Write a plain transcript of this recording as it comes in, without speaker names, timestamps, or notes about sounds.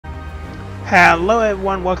Hello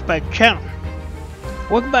everyone, welcome back to the channel.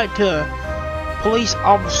 Welcome back to Police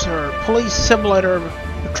Simulator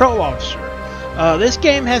Patrol Officer. This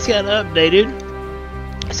game has gotten updated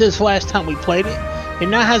since last time we played it. It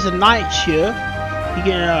now has a night shift. You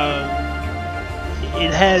can,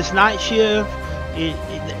 it has night shift.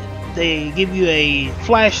 They give you a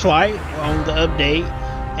flashlight on the update,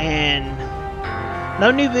 and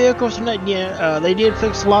no new vehicles or nothing yet. They did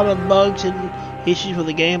fix a lot of bugs and issues with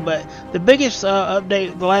the game, but the biggest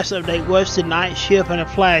update, the last update, was the night shift and a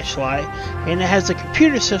flashlight, and it has a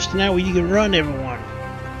computer system now where you can run everyone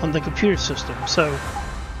on the computer system. So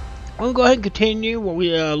we'll go ahead and continue where we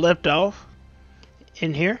left off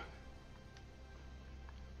in here,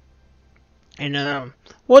 and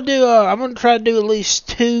we'll do. I'm gonna try to do at least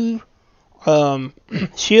 2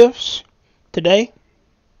 shifts today.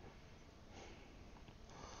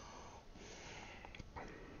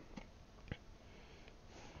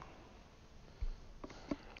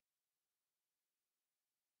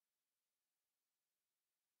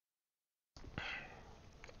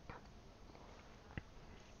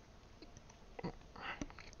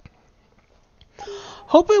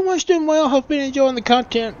 Hope everyone's doing well. Hope you're enjoying the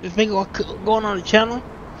content that's been going on the channel.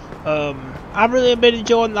 I really have been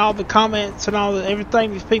enjoying all the comments and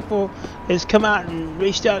everything these people has come out and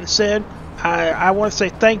reached out and said. I want to say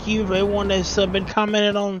thank you for everyone that's been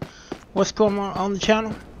commenting on what's going on the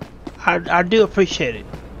channel. I do appreciate it,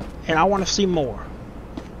 and I want to see more.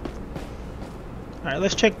 All right,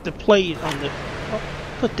 let's check the plate on the. Oh,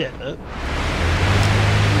 put that up.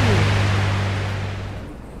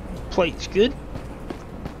 Plate's good.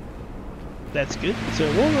 That's good. So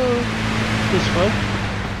we'll go this way.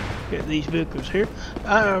 Get these vehicles here.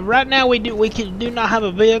 Right now we do not have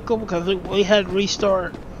a vehicle because we had to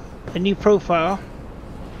restart a new profile,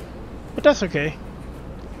 but that's okay.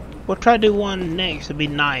 We'll try to do one next. It'll be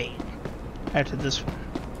night after this one.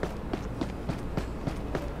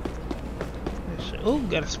 Oh,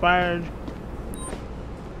 got expired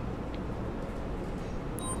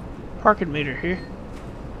parking meter here.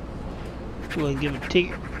 We'll give it a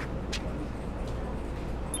ticket.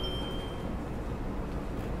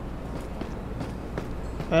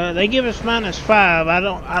 They give us -5. I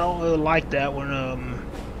don't really like that one.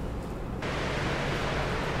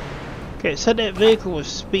 Okay, so that vehicle was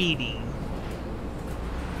speeding.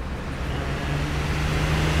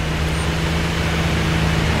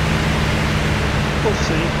 We'll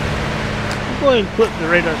see. We'll go ahead and put the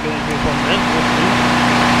radar gun here for a minute. We'll see.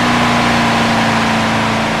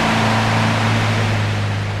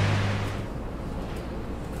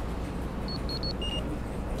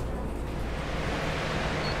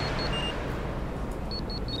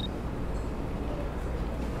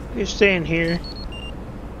 Just staying here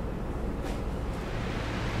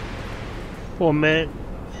for a minute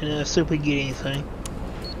and see if we get anything.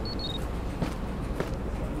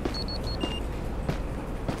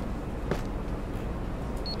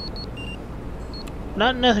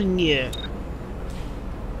 Nothing yet.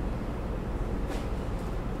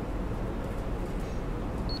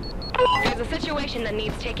 There's a situation that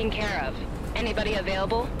needs taking care of. Anybody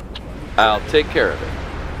available? I'll take care of it.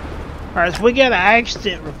 Alright, so we got an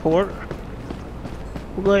accident report.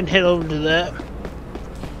 We'll go ahead and head over to that.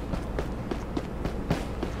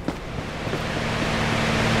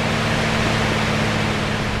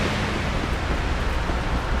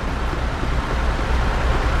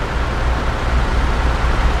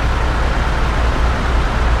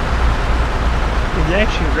 It's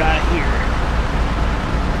actually right here.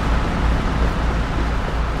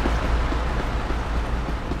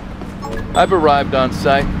 I've arrived on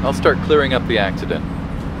site. I'll start clearing up the accident.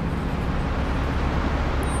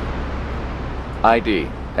 ID,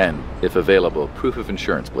 and, if available, proof of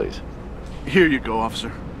insurance, please. Here you go,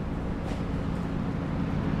 officer.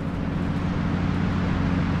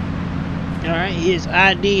 Alright, his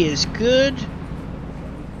ID is good.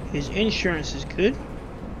 His insurance is good.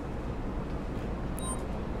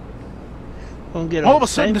 We'll get all of a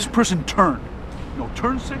sudden, this person turned. No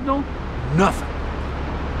turn signal, nothing.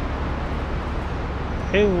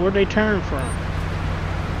 Hey, where'd they turn from?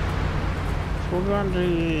 So we're going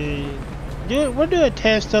to we'll do a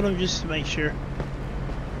test on them just to make sure.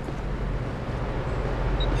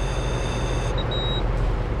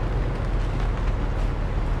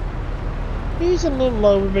 He's a little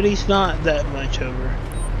over, but he's not that much over.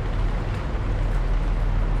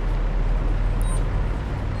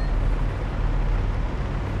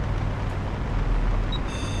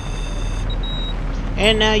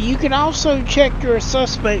 And now you can also check your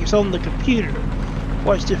suspects on the computer.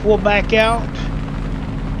 Watch this, we'll back out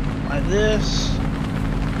like this.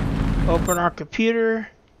 Open our computer.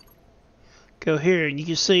 go here and you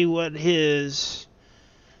can see what his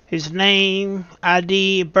name,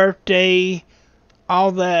 ID, birthday,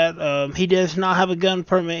 all that. He does not have a gun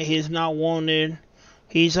permit. He is not wanted.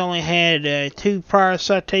 He's only had 2 prior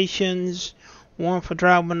citations, 1 for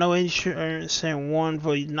driving with no insurance and 1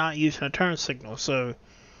 for not using a turn signal. So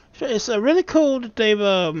it's really cool that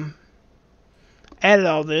they've added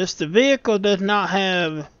all this. The vehicle does not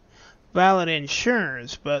have valid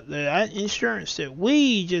insurance, but the insurance that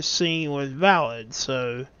we just seen was valid,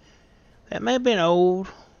 so that may have been old.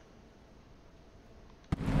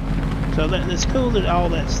 So that's cool that all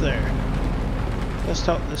that's there. Let's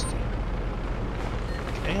talk this thing.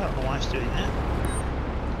 Okay, I don't know why it's doing that.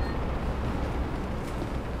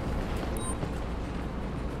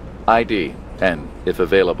 ID, and, if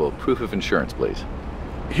available, proof of insurance, please.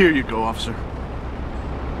 Here you go, officer.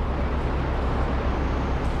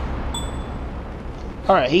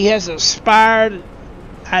 Alright, he has expired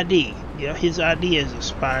ID. Yeah, his ID is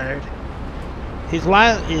expired. His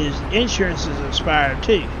insurance is expired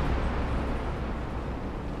too.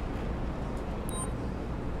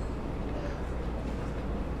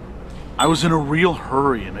 I was in a real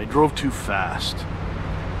hurry and I drove too fast.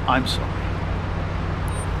 I'm sorry.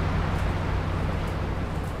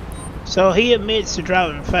 So he admits to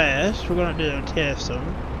driving fast. We're gonna do a test on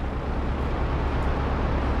him.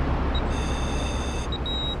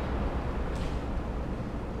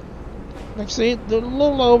 Let's see, a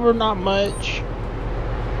little over, not much.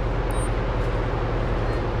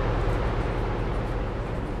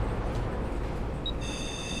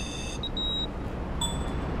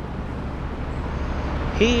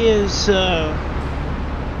 He is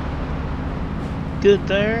good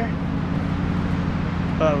there.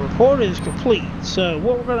 Report is complete. So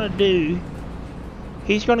what we're gonna do,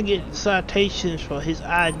 he's gonna get citations for his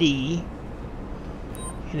ID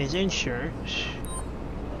and his insurance.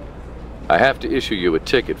 I have to issue you a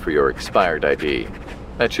ticket for your expired ID.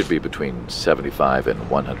 That should be between $75 and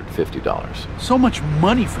 $150. So much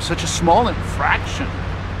money for such a small infraction.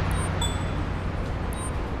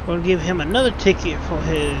 We'll give him another ticket for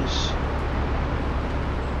his...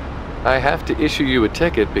 I have to issue you a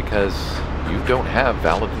ticket because you don't have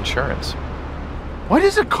valid insurance. Why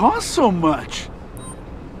does it cost so much?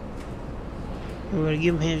 We're going to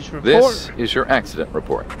give him his report. This is your accident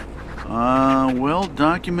report. Well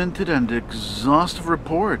documented and exhaustive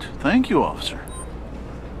report. Thank you, officer.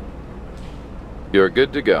 You're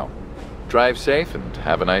good to go. Drive safe and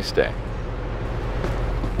have a nice day.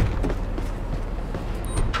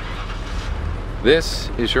 This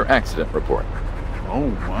is your accident report. Oh,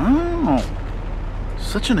 wow.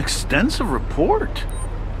 Such an extensive report.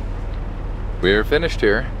 We're finished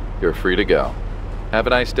here. You're free to go. Have a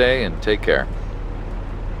nice day and take care.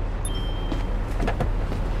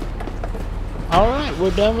 Alright,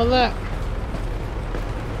 we're done with that.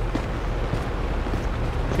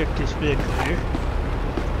 Check this vehicle here.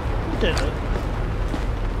 Put that up.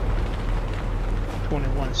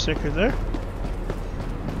 21 sticker there.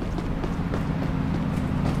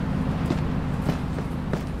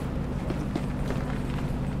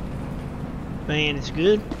 Van is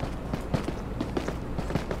good.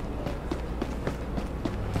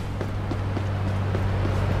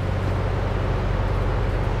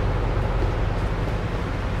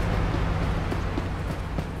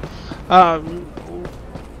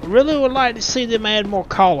 Really would like to see them add more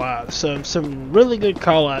call-outs. Some really good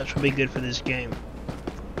call-outs would be good for this game.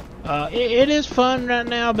 It is fun right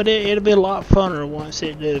now, but it'll be a lot funner once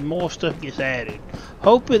more stuff gets added.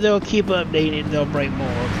 Hopefully they'll keep updating and they'll bring more,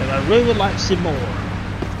 because I really would like to see more.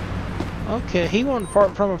 Okay, he wanted to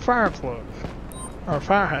park from a fire plug. Or a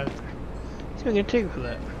fire hydrant. He's gonna get a ticket for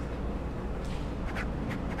that.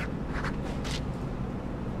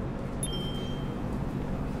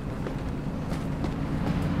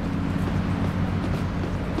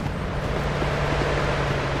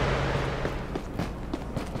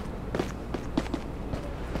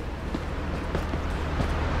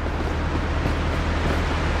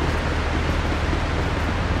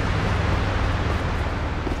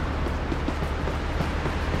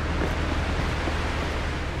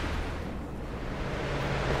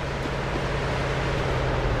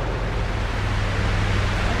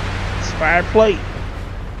 Expired plate.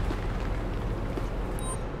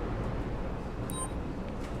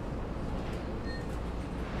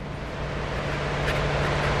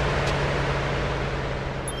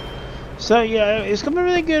 So yeah, it's gonna be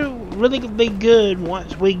really good. Really be good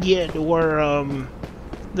once we get to where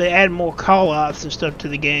they add more call-outs and stuff to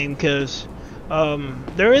the game, because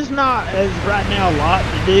there is not, as right now, a lot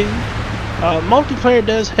to do. Multiplayer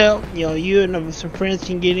does help. You know, you and some friends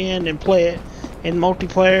can get in and play it. in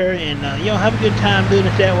multiplayer, and have a good time doing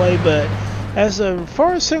it that way. But as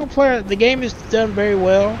far as single player, the game is done very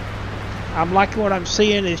well. I'm liking what I'm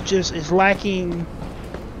seeing. It's lacking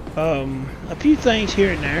a few things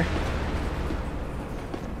here and there.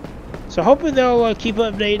 So hoping they'll keep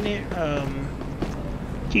updating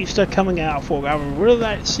it, keep stuff coming out for it. I would really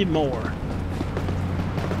like to see more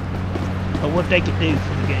of what they can do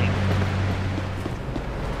for the game.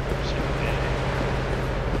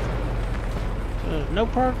 So, no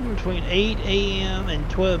parking between 8 a.m. and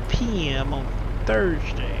 12 p.m. on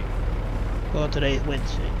Thursday. Well, today is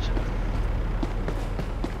Wednesday, so.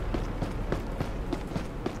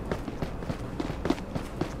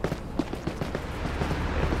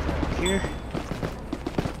 Here.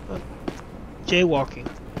 Jaywalking.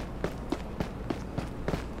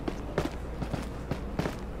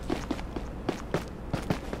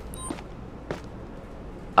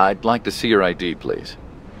 I'd like to see your ID, please.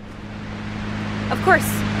 Of course,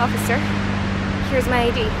 officer. Here's my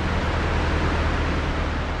ID.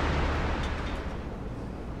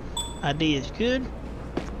 ID is good.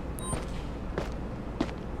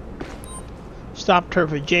 Stopped her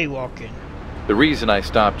for jaywalking. The reason I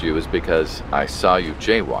stopped you is because I saw you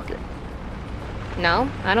jaywalking. No,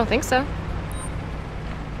 I don't think so.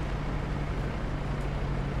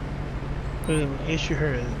 Issue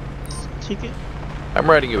her a ticket. I'm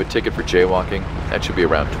writing you a ticket for jaywalking. That should be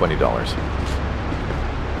around $20.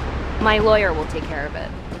 My lawyer will take care of it.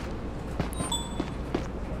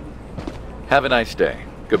 Have a nice day.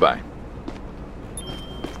 Goodbye.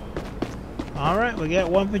 Alright, we got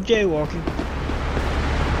one for jaywalking.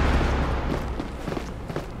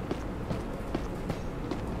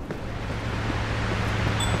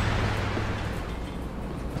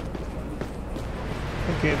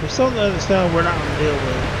 Okay, if it's on the other side, we're not going to deal with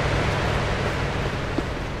it.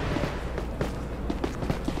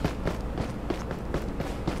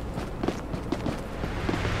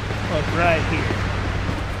 Like right here.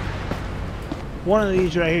 One of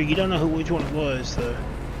these right here, you don't know which one it was, though.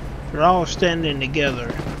 They're all standing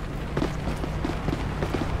together.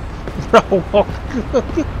 They're all walking.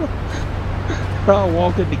 They're all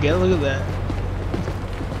walking together. Look at that.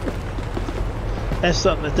 That's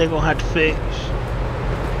something that they're going to have to fix.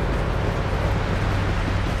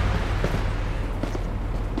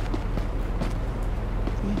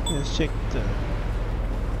 Let's check the...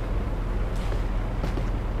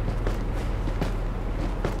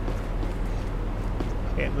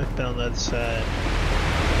 Okay, it must be on the other side.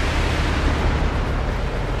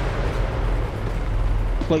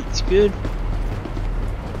 Plate's good.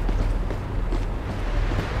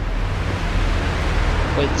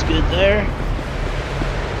 Plate's good there.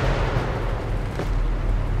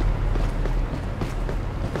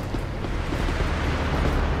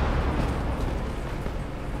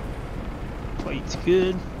 Plate's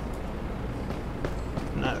good.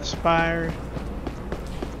 Not expired.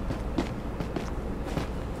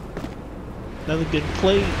 Another good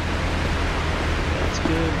plate. That's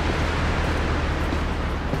good.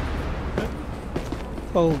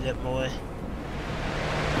 Hold that boy.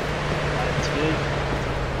 That's good.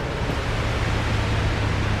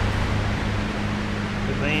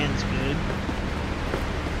 The van's good.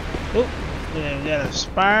 Oh, yeah, we got a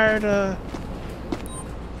expired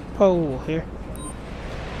pole here.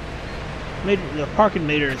 The parking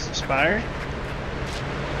meter is expired.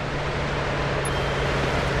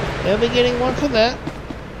 They'll be getting one for that.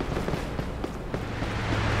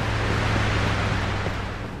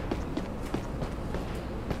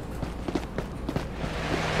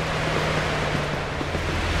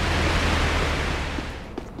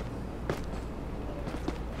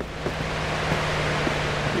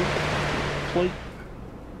 Plate.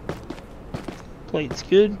 Plate's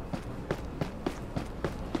good.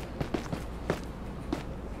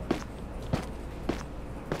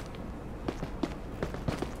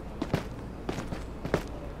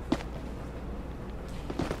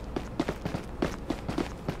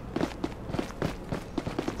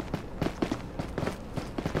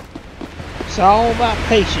 It's all about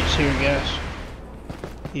patience here, guys.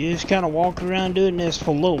 You just kind of walk around doing this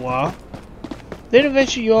for a little while. Then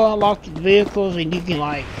eventually you'll unlock the vehicles and you can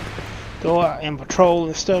like go out and patrol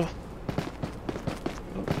and stuff.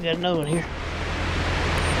 Oh, we got another one here.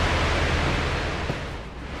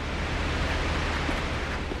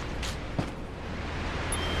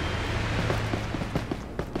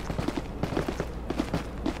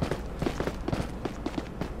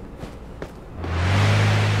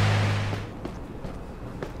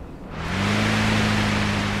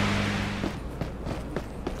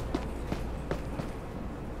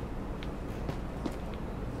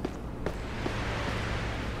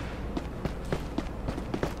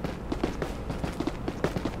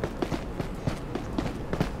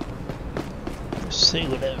 see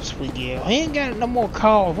what else we get. We ain't got no more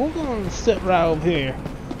calls. We're gonna sit right over here.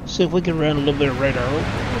 See if we can run a little bit of radar.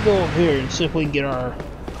 We'll go up here and see if we can get our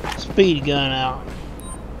speed gun out.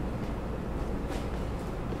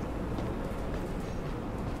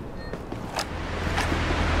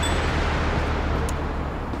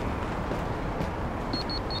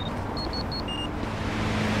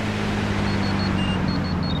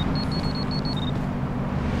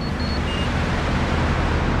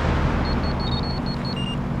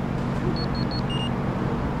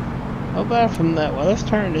 How about from that way? Let's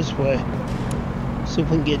turn this way. See if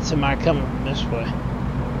we can get somebody coming from this way.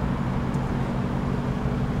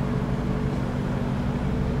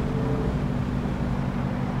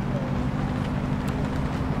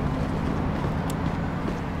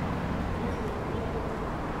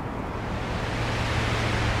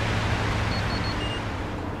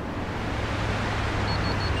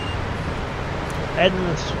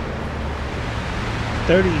 Edmonds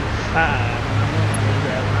 35.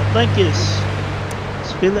 I think it's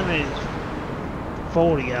speed limit is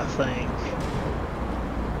 40, I think.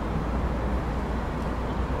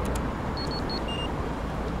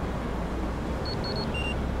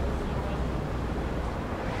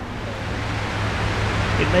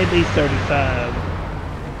 It may be 35.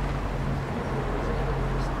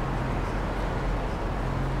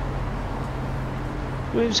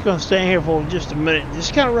 We're just gonna stay here for just a minute.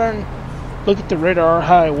 Just kind of run. Look at the radar,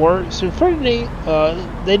 how it works. It's pretty neat.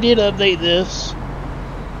 They did update this,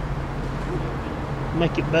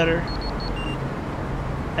 make it better.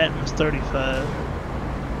 Atmos 35,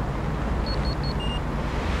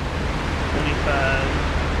 25.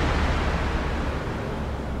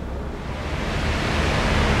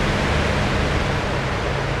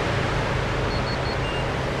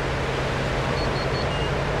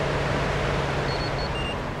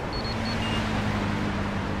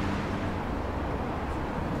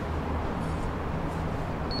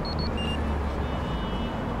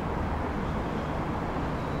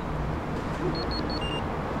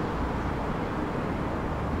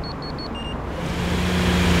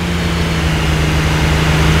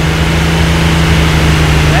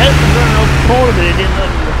 But it didn't let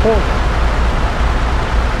me report it.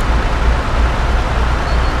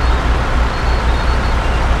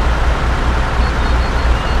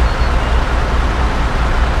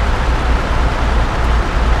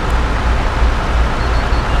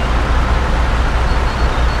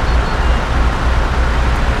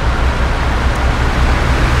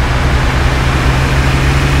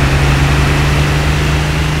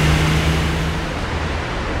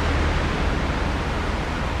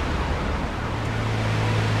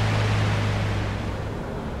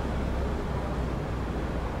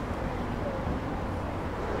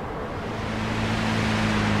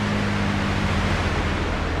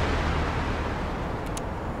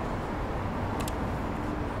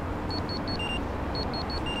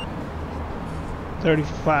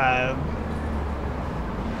 $35.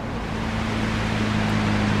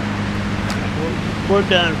 We're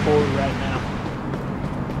done for it right now.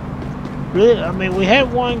 Really, I mean, we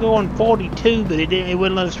had one going 42, but it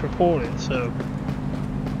wouldn't let us report it, so.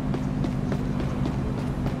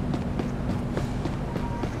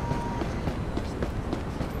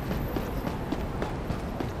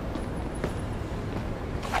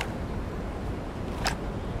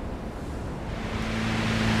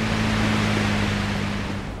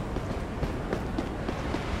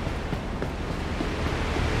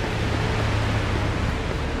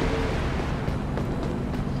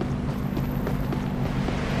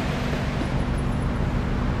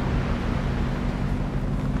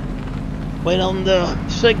 Wait on the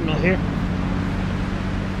signal here.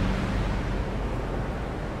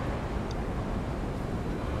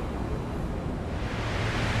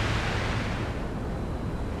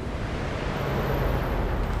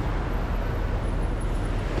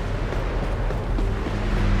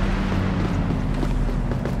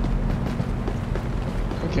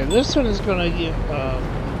 Okay, this one is gonna get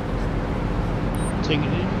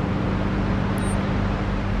ticketed.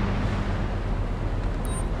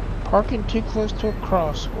 Parking too close to a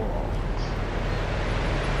crosswalk.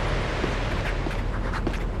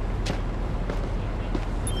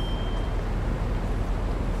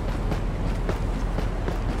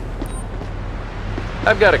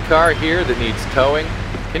 I've got a car here that needs towing.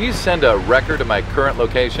 Can you send a record to my current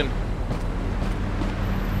location?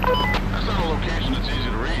 That's not a location that's easy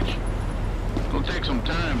to reach. It'll take some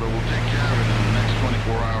time, but we'll take care of it in the next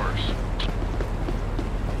 24 hours.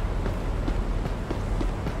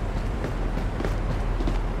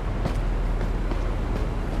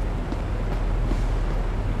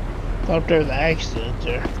 Thought there was an accident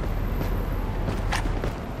there.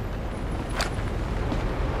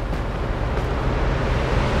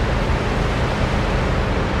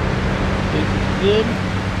 good.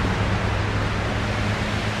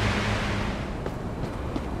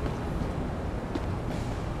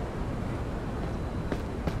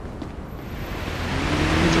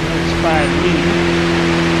 It's an expired meter.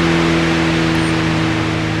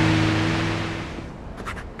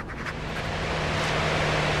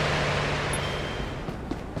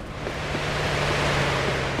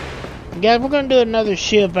 Guys, we're gonna do another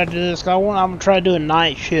shift after this. I'm gonna try to do a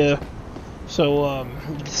night shift. So,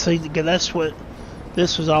 see, that's what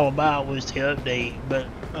this was all about, was the update. But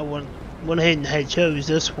I went ahead and had chose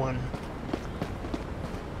this one.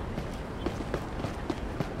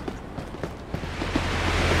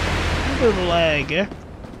 A little lag, yeah.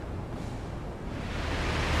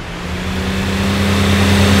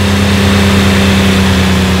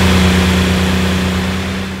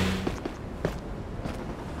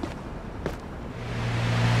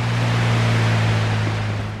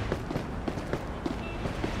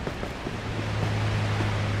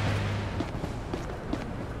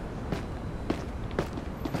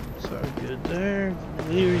 Good there.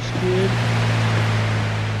 Leader's good.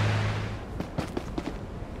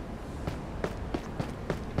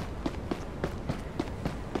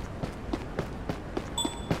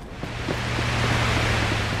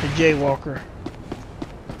 The jaywalker.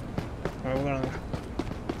 Alright, we're gonna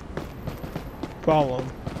follow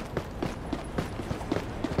him.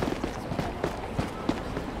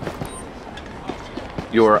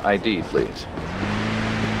 Your ID, please.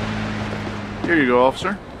 Here you go,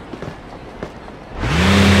 officer.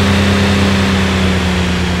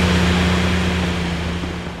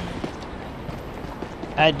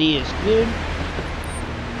 ID is good.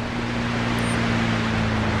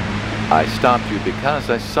 I stopped you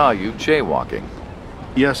because I saw you jaywalking.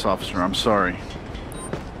 Yes, officer, I'm sorry.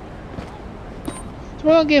 So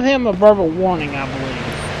we'll give him a verbal warning, I believe.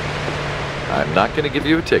 I'm not going to give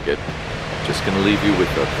you a ticket. Just going to leave you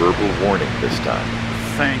with a verbal warning this time.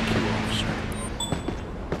 Thank you, officer.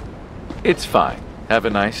 It's fine. Have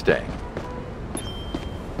a nice day.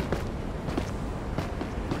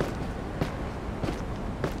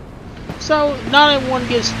 So, not everyone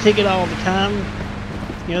gets a ticket all the time.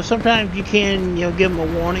 You know, sometimes you can, you know, give them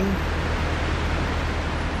a warning.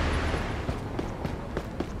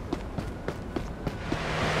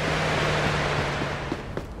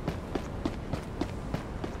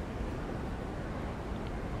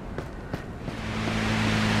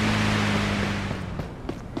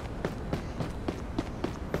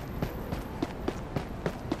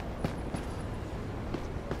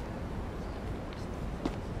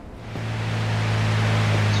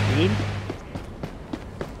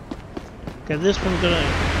 Okay, this one's gonna...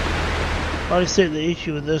 I already said the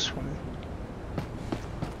issue with this one.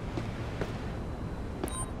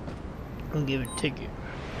 I'm gonna give it a ticket.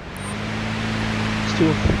 It's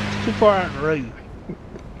too far out the road.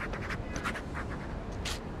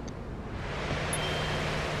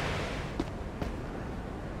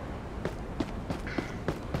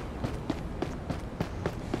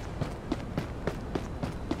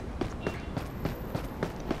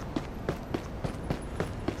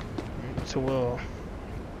 So well,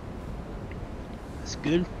 that's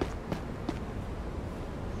good.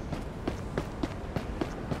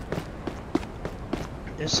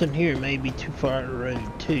 This in here may be too far out the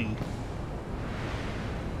road too.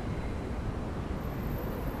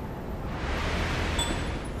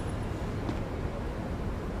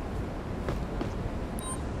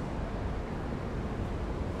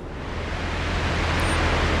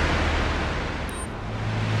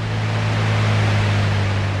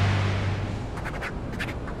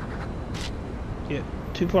 Yeah,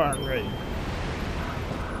 too far out the road.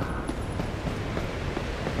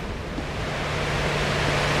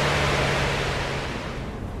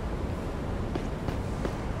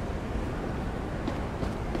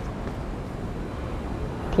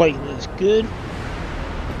 Plate looks good.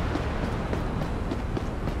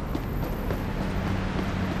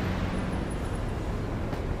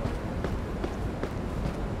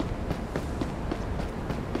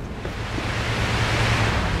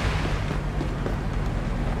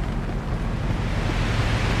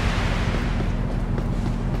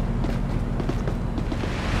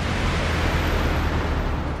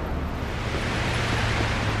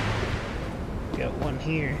 Got one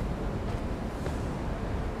here.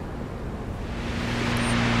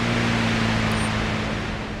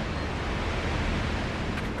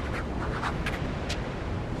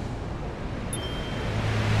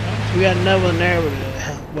 We got another one there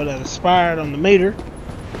with an expired on the meter.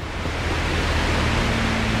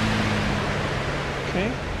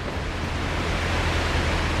 Okay.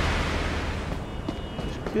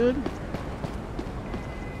 That's good.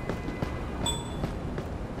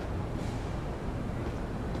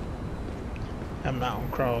 I'm not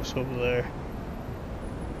gonna cross over there.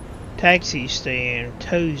 Taxi stand,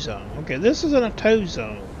 tow zone. Okay, this is in a tow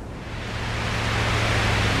zone.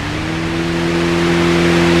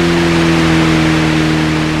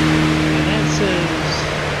 And that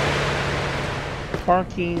says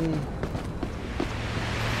parking.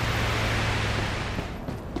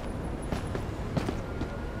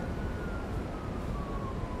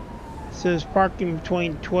 It says parking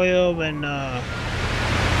between 12 and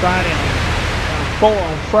Friday on 4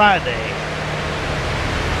 on Friday.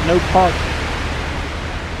 No parking.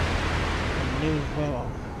 Well,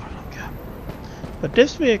 okay. But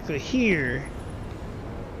this vehicle here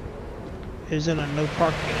is in a no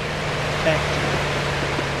parking taxi.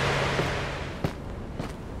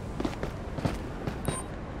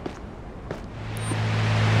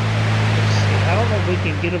 Let's see. I don't know if we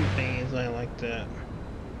can get them anything like that.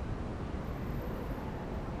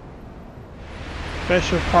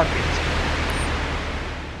 Special parking.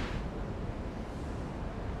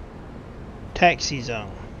 Taxi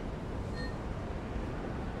zone.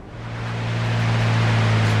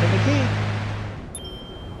 And again.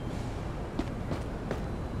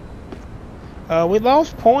 We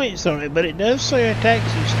lost points on it, but it does say a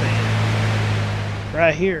taxi stand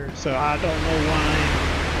right here, so I don't know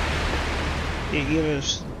why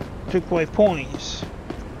it took away points.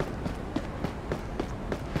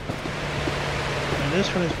 And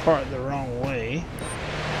this one is parked the wrong way.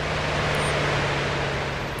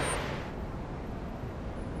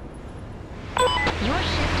 Your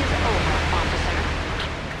shift is over, officer.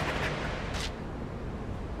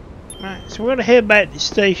 Alright, so we're gonna head back to the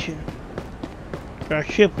station. Our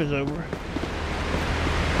shift is over.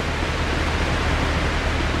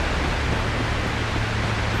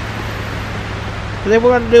 And then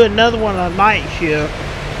we're gonna do another one on night shift.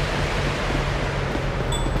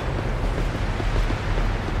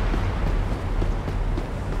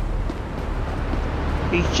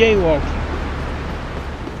 He's jaywalking.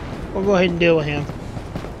 We'll go ahead and deal with him.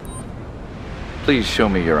 Please show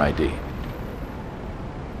me your ID.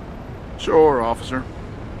 Sure, officer.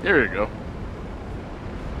 Here you go.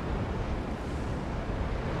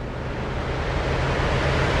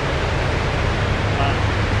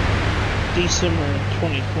 December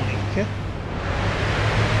 2020, okay?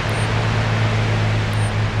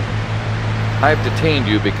 I've detained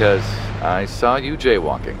you because I saw you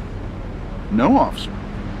jaywalking. No, officer.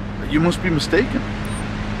 You must be mistaken.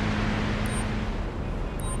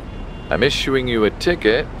 I'm issuing you a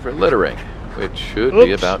ticket for littering, which should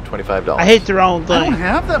be about $25. I hit the wrong I don't thing.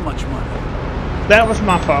 have that much money. That was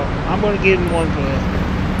my fault. I'm going to give him one for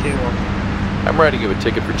jaywalking. I'm writing you a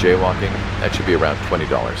ticket for jaywalking. That should be around $20.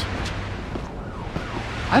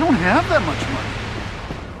 I don't have that much money.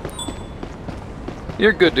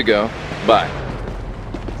 You're good to go. Bye.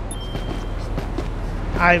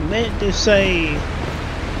 I meant to say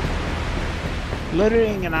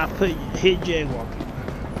littering and I hit jaywalking.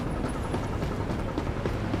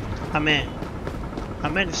 I meant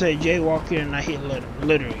to say jaywalking and I hit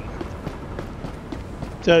littering.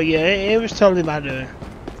 So yeah, it was totally my doing.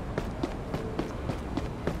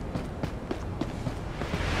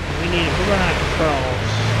 We're gonna have to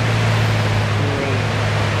cross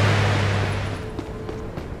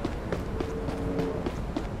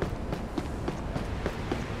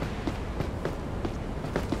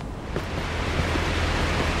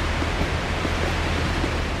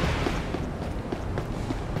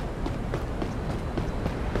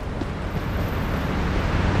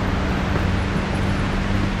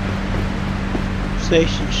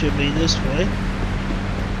station should be this way.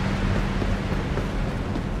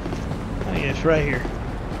 Oh yeah, it's right here.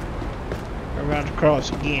 We're about to cross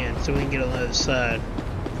again so we can get on the other side.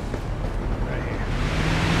 Right here.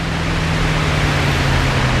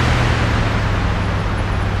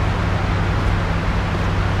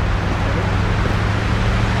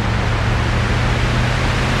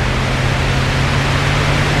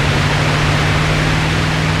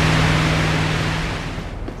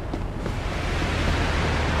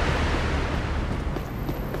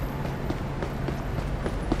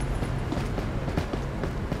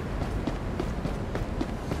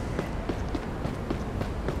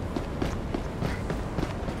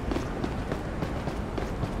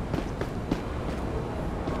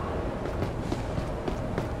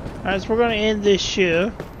 Alright, so we're going to end this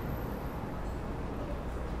shift.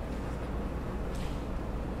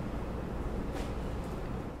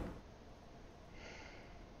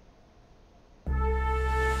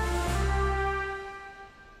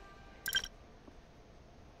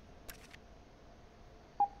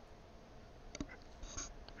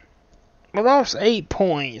 We lost 8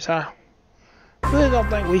 points. I really don't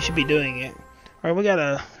think we should be doing it. Alright, we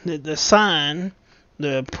got the sign,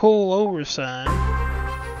 the pull over sign,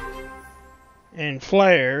 and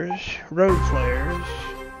flares, road flares,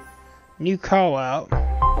 new call out.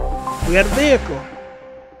 We got a vehicle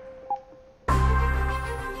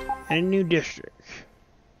and a new district.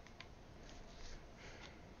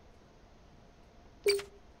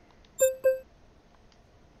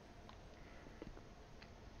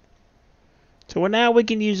 So now we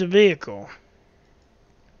can use a vehicle.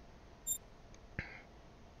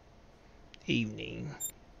 Evening.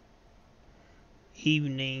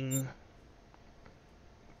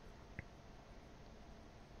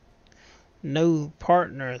 No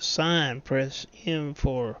partner assigned. Press M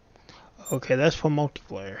for. Okay, that's for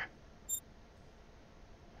multiplayer.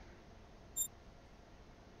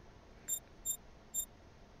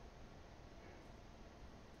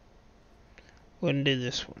 We're gonna do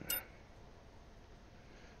this one.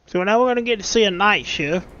 So now we're gonna get to see a night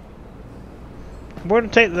shift. We're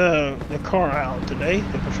gonna take the car out today,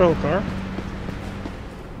 the patrol car.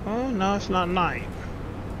 Oh no, it's not night.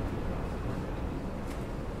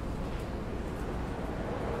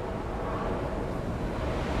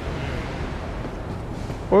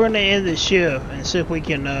 We're gonna end the shift and see if we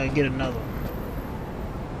can get another one.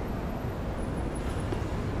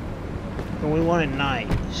 But we want it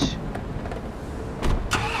nights.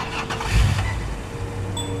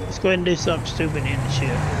 Let's go ahead and do something stupid in the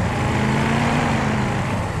shift.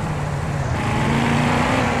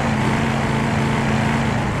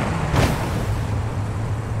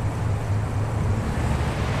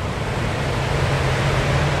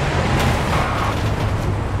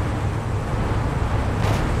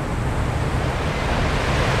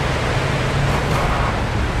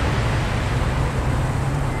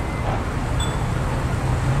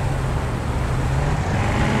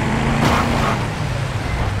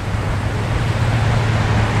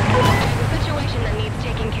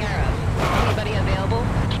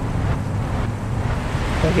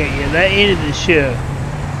 Okay, yeah, that ended the shift.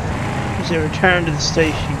 He said, return to the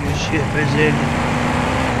station, your shift is ended.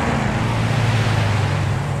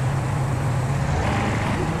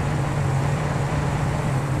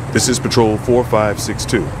 This is Patrol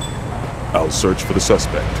 4562. I'll search for the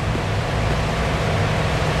suspect.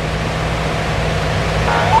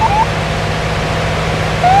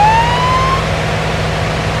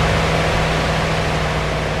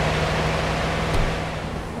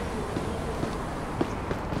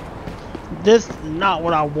 This is not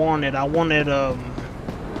what I wanted. I wanted, I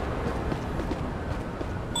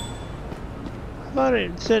thought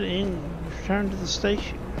it said return to the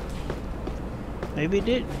station. Maybe it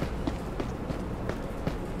didn't.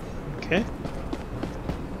 Okay.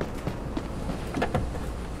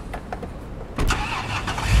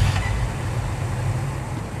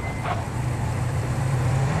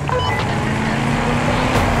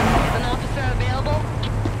 An officer available?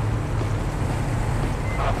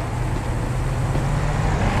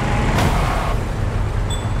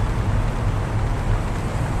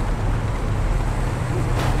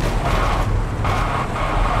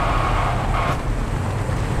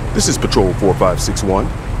 This is Patrol 4561,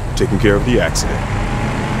 taking care of the accident.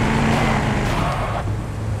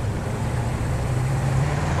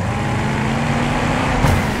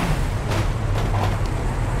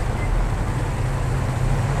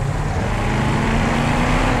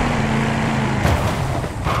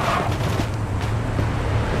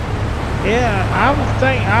 Yeah,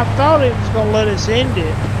 I thought it was gonna let us end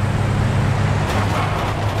it.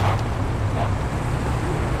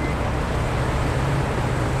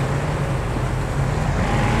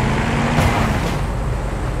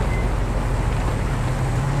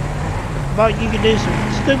 I thought you could do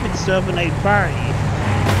some stupid stuff and they'd fire you.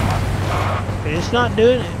 But it's not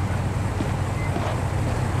doing it.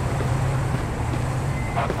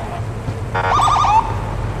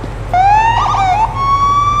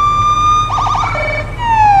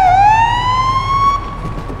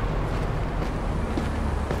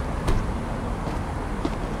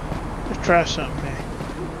 Let's try something here.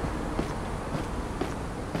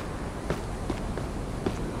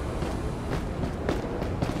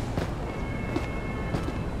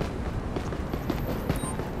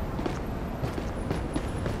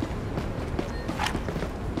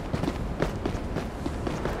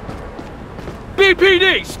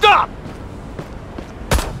 BPD, stop!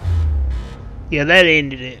 Yeah, that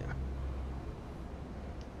ended it.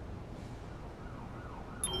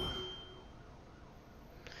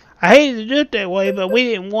 I hated to do it that way, but we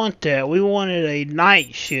didn't want that. We wanted a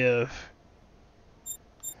night shift.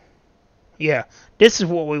 Yeah, this is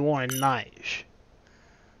what we wanted, nights.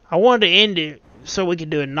 I wanted to end it so we could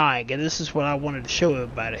do a night, and this is what I wanted to show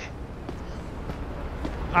everybody.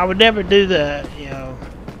 I would never do that, you know.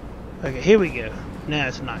 Okay, here we go. Now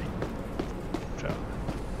it's night. So,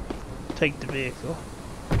 take the vehicle.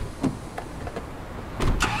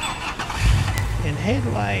 And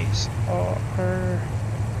headlights are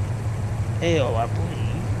L, I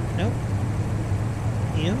believe. Nope.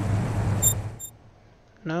 M?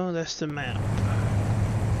 No, that's the map.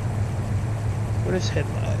 What is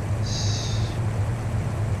headlights?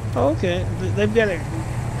 Oh, okay, they've got to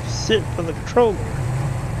sit for the controller.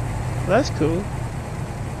 Well, that's cool.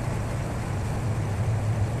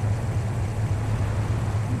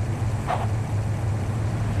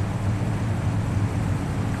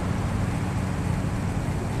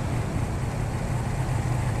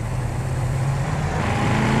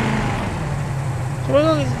 So we're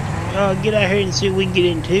going to get out here and see what we can get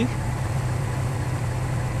into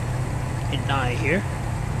at night here.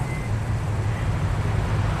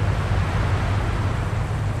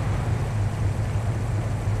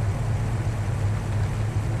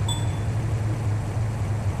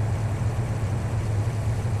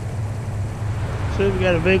 So we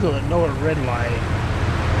got a vehicle at North red light.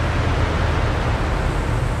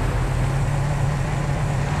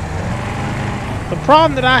 The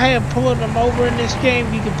problem that I have pulling them over in this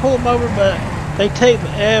game, you can pull them over, but they take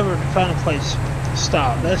forever to find a place to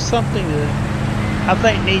stop. That's something that I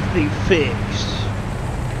think needs to be fixed.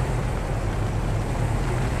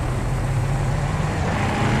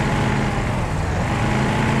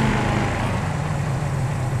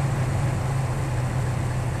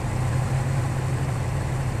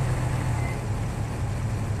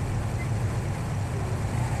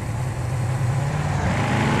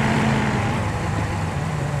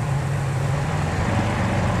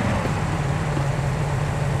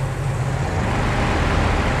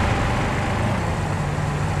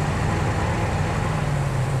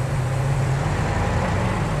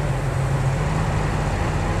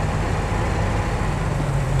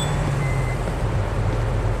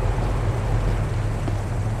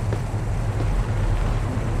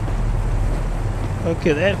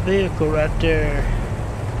 Okay, that vehicle right there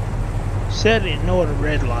said it ignored a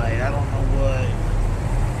red light. I don't know what.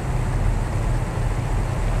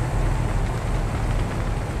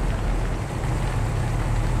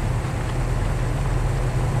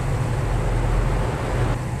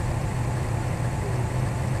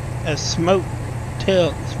 A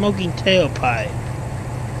smoking tailpipe.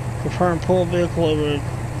 Confirm pull vehicle over.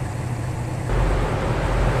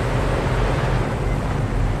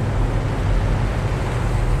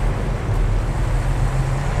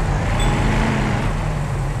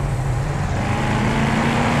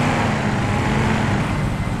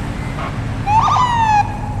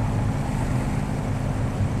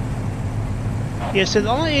 Yeah, so the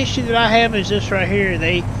only issue that I have is this right here.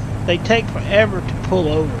 They take forever to pull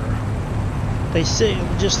over. They sit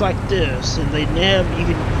just like this, and they never.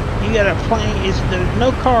 You got a plane. There's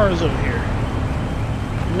no cars over here,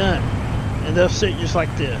 none, and they'll sit just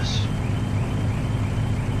like this.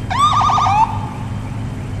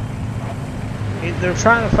 They're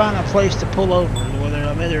trying to find a place to pull over.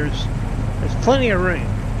 I mean, there's plenty of room.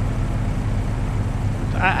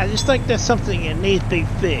 I just think that's something that needs to be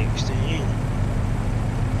fixed.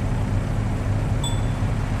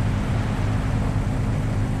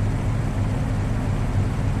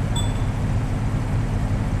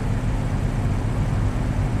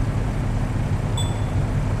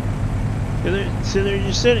 So they're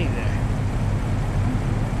just sitting there.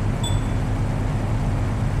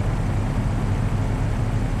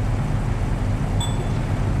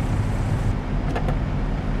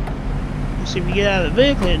 See, if you get out of the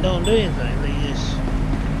vehicle and don't do anything, they just...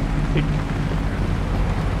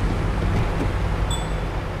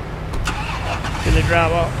 Can they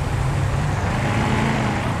drive off?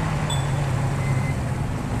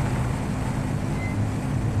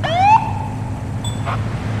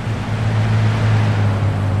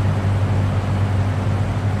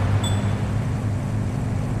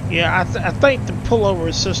 Yeah, I think the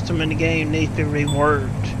pullover system in the game needs to be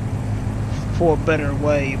reworked for a better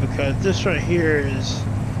way, because this right here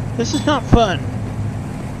this is not fun.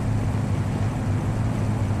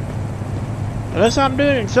 Unless I'm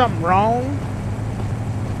doing something wrong.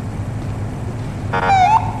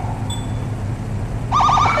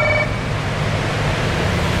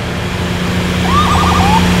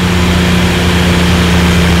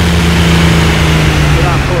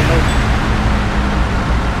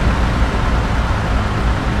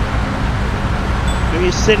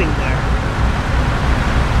 He's sitting there.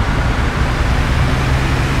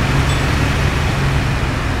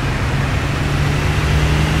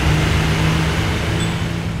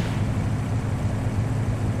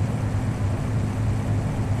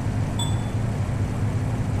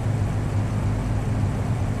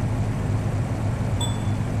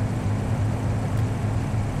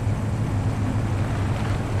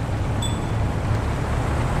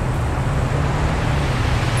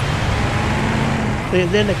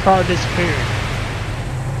 Then the car disappeared.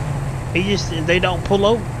 They don't pull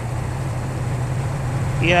over.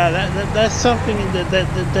 Yeah, that's something that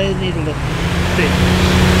they need to fix.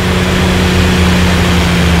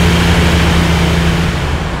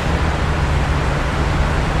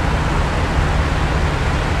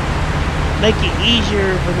 Make it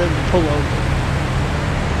easier for them to pull over.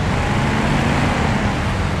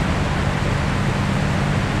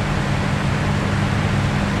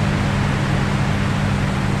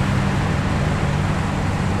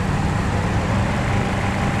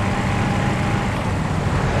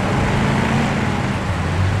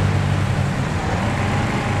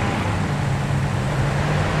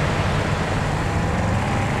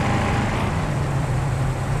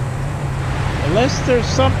 Unless there's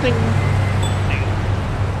something.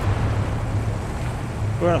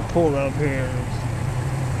 We're gonna pull up here.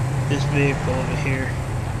 This vehicle over here.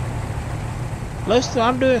 Unless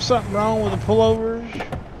I'm doing something wrong with the pullovers.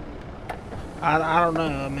 I don't know.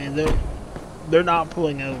 I mean, they're not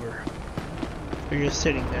pulling over. They're just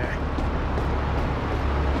sitting there.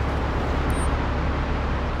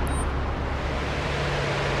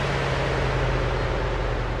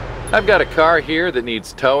 I've got a car here that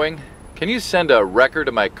needs towing. Can you send a record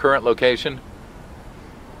to my current location?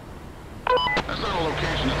 That's not a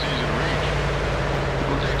location that's easy to reach.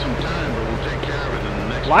 It'll take some time, but we'll take care of it in the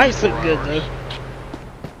next Lights 24 look good hours. though.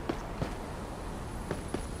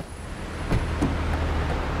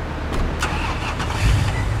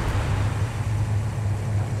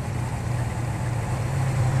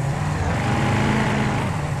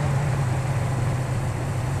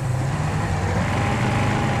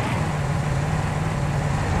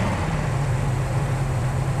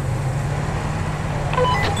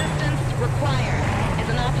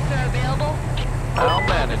 I'll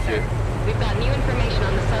manage it. We've got new information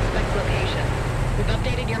on the suspect's location. We've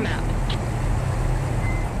updated your map.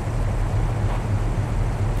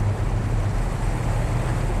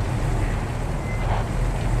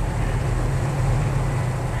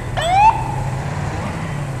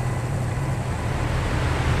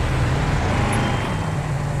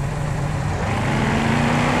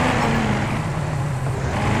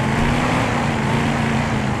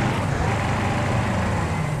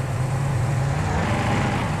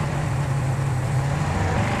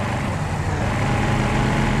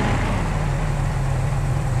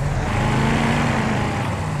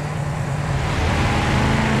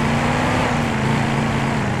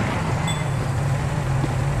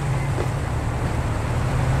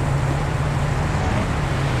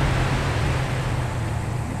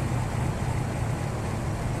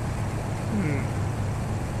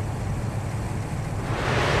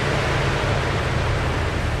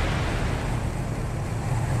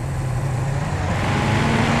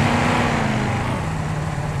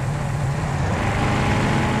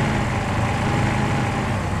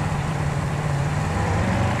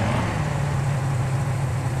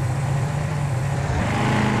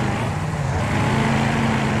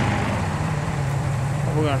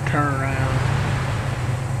 We're gonna turn around.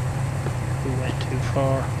 We went too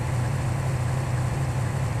far.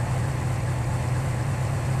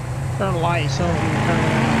 Turn the lights on and turn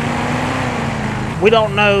around. We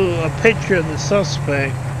don't know a picture of the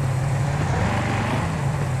suspect.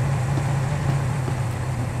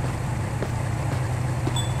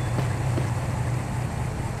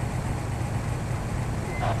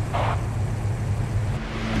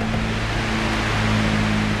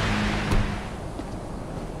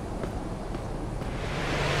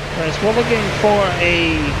 We're looking for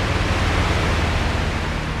a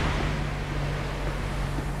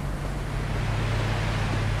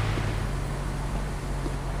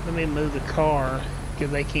let me move the car because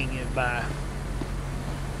they can't get by.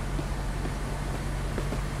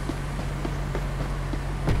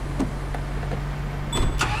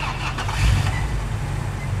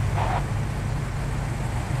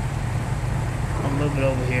 I'll move it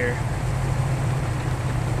over here.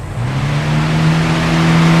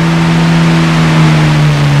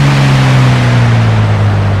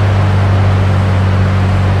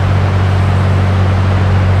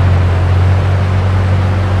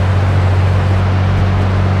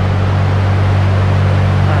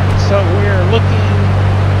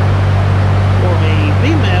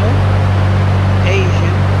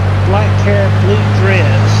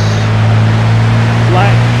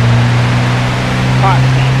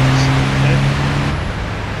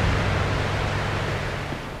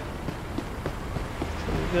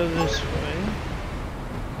 Go this way.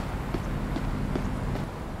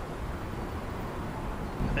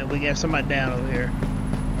 And we got somebody down over here.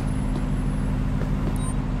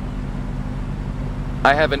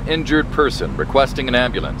 I have an injured person requesting an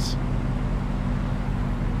ambulance.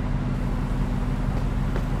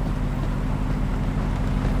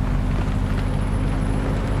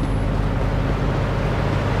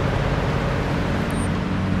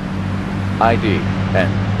 ID,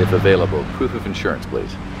 and, if available, proof of insurance,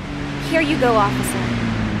 please. Here you go, officer.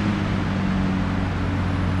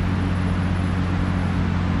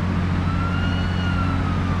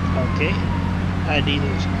 Okay. ID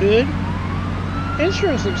looks good.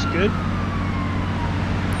 Insurance looks good.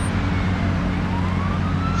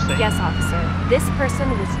 Stay. Yes, officer. This person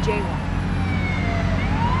was jaywalking.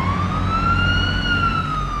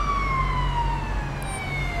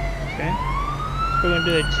 Okay. We're going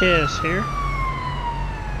to do a test here.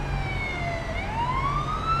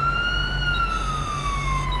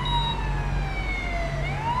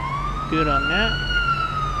 Good on that.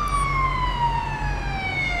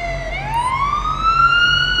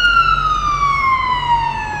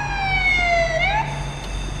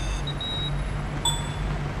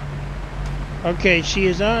 Okay, she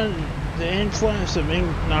is on the influence of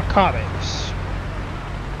narcotics.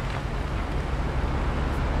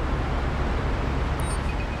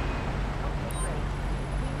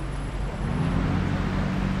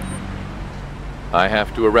 I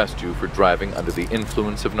have to arrest you for driving under the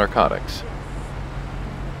influence of narcotics.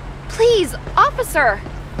 Please, officer!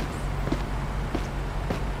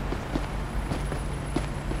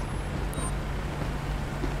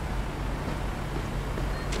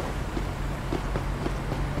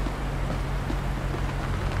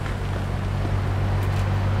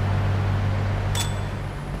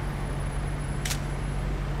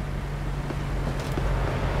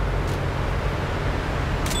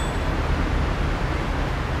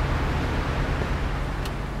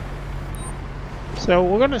 So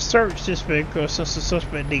we're going to search this vehicle since the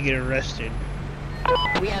suspect did get arrested.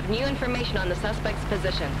 We have new information on the suspect's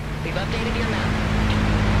position. We've updated your map.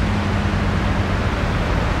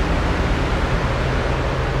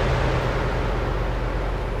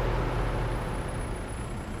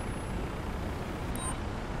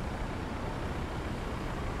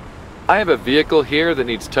 I have a vehicle here that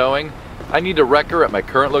needs towing. I need a wrecker at my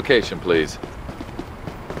current location, please.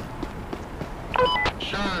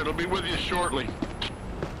 Sure, it'll be with you shortly.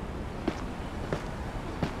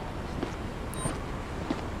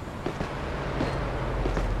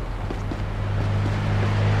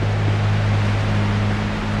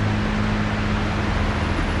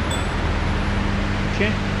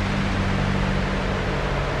 Okay.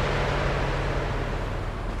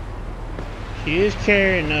 She is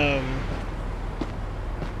carrying,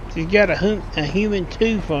 she's got a human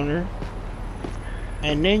tooth on her,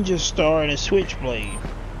 a ninja star, and a switchblade.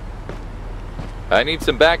 I need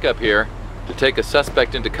some backup here to take a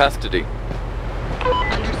suspect into custody.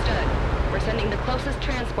 Understood. We're sending the closest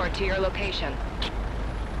transport to your location.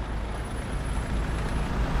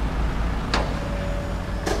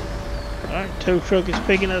 Alright, tow truck is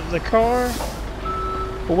picking up the car.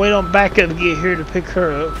 We'll wait on backup to get here to pick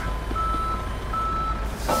her up.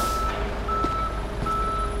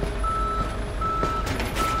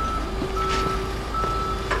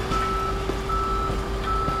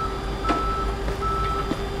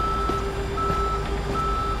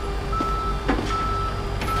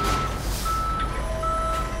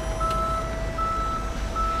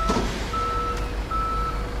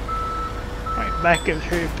 Backup's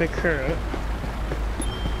here to pick her up.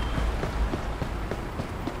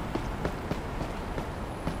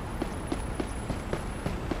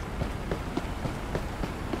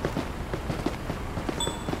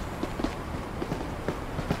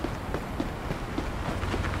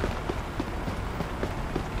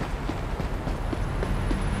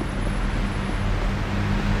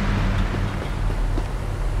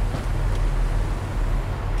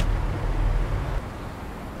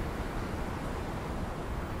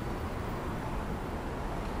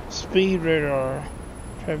 Speed radar,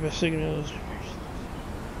 traffic signals.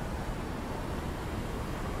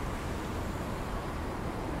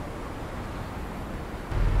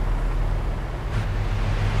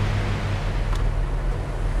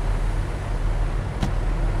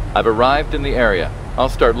 I've arrived in the area. I'll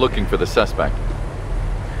start looking for the suspect.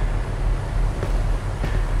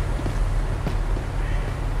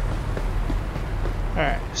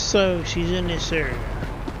 Alright, so she's in this area.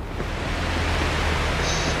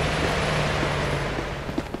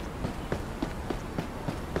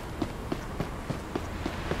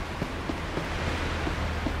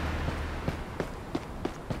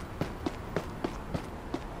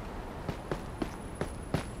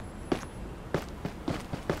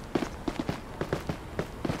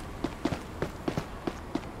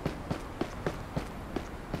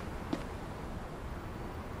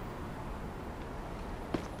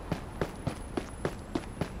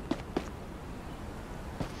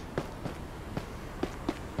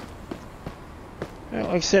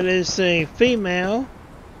 like I said, it's a female,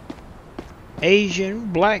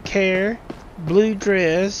 Asian, black hair, blue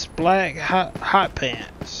dress, black hot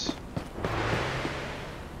pants.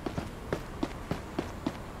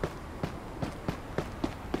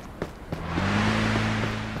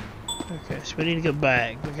 Okay, so we need to go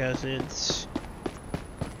back because it's...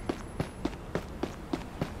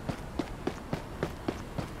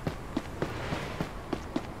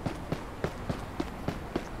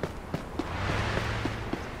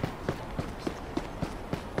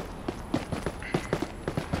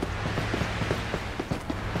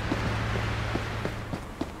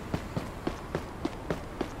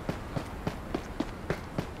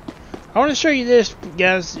 I want to show you this,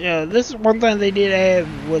 guys. This is one thing they did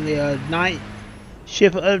have with the night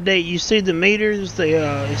shift update. You see the meters,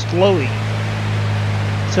 it's glowing,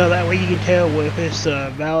 so that way you can tell if it's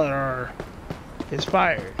valid or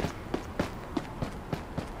expired.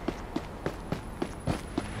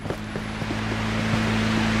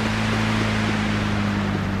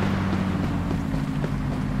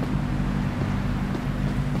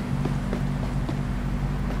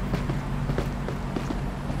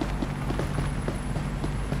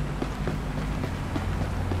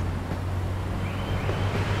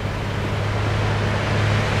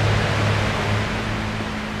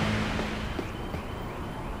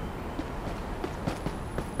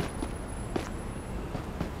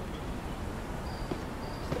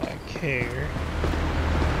 Here.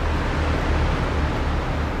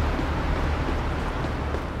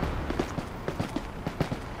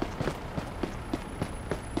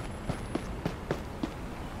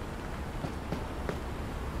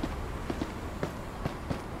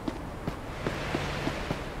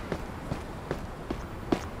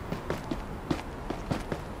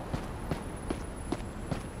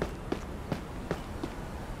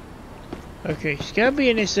 Okay, she's gotta be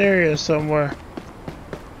in this area somewhere.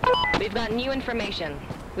 We've got new information.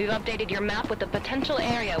 We've updated your map with the potential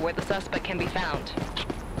area where the suspect can be found.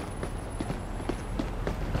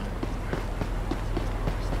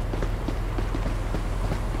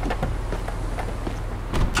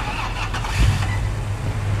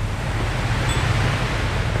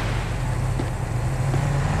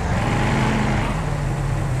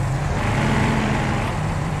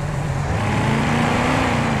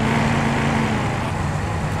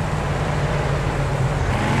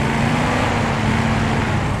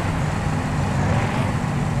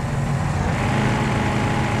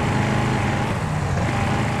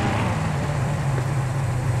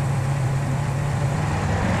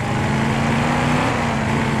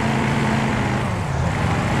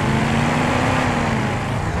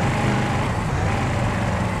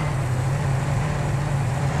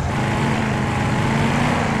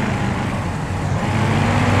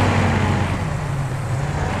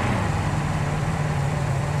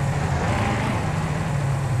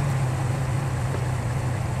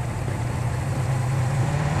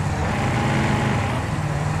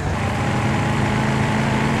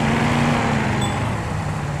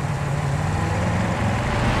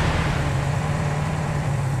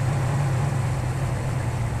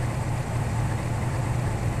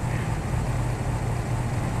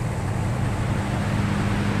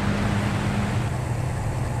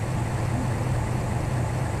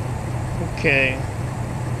 Okay.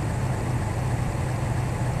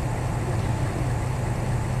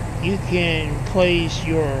 You can place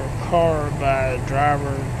your car by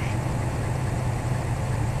drivers.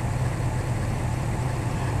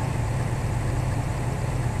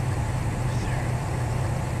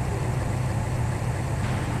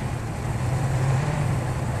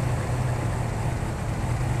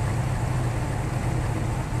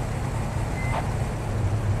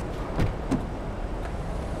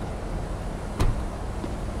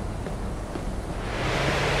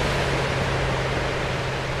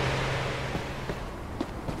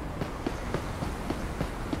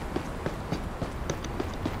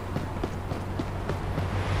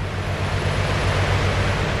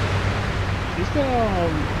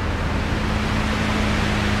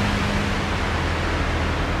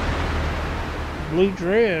 Blue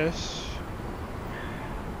dress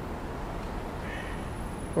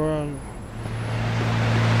from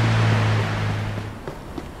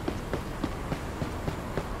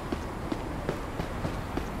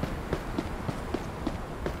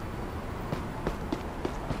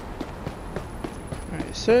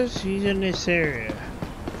it says he's in this area.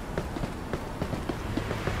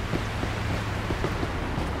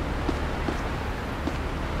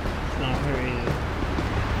 It's not her either.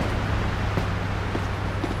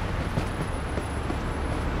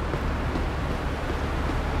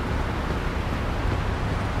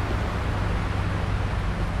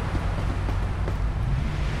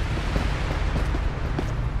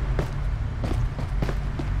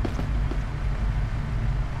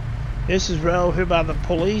 This is right over here by the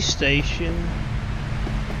police station.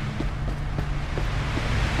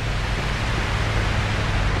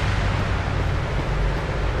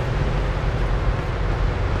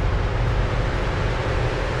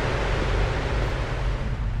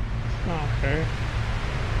 Okay.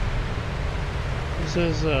 This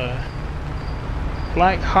is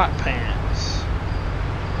Black Hot Pants.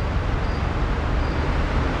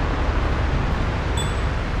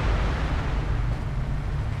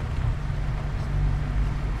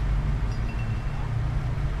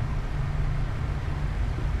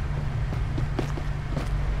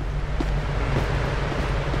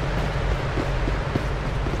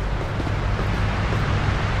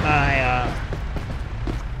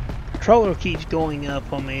 Controller keeps going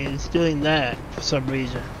up on me. It's doing that for some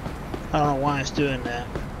reason. I don't know why it's doing that.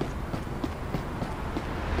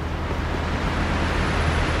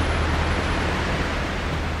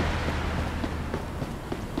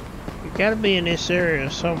 You gotta be in this area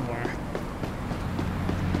somewhere.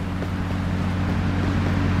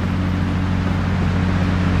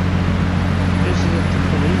 This is at the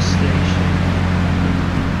police station.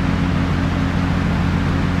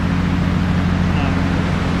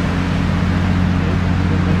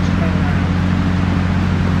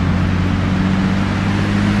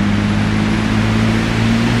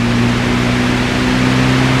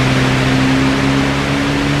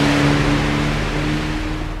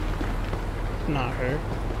 Not her.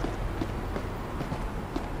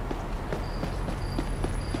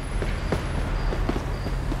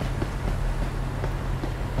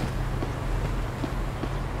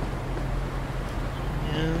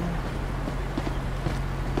 Yeah.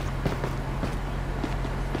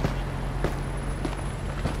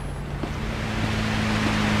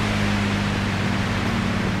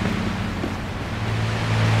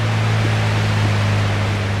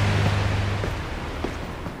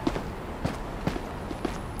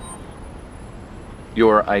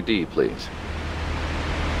 Your ID, please.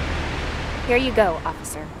 Here you go,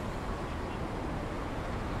 officer.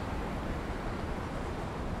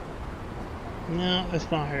 No, that's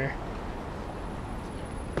not her.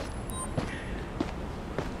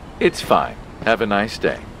 It's fine. Have a nice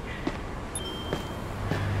day.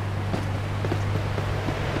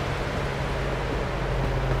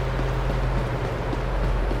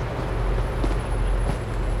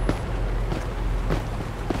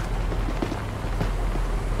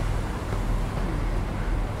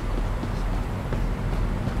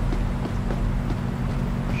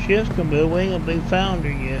 Shift's gonna be, we ain't gonna be found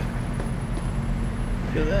her yet.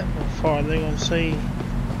 Do that before they're gonna see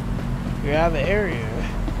you're out of the area.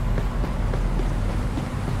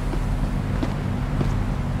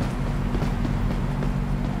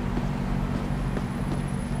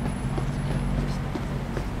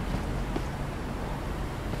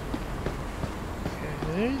 Okay,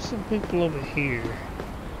 there's some people over here.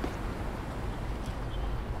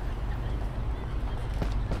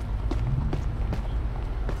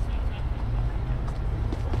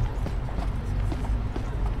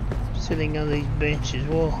 Sitting on these benches.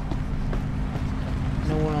 Well,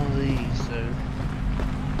 no one on these though.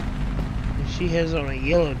 And she has on a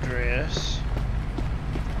yellow dress.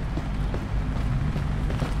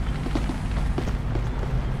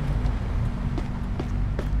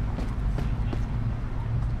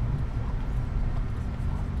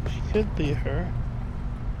 She could be her.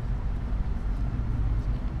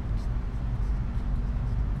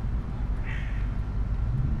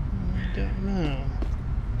 I don't know.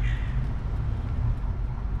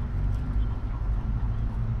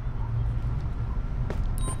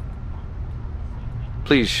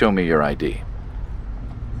 Please show me your ID.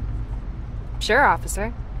 Sure,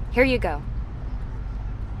 officer. Here you go.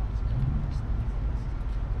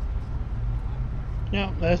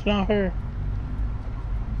 No, that's not her.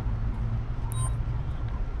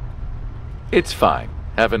 It's fine.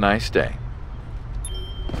 Have a nice day.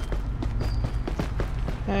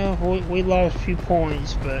 Well, we lost a few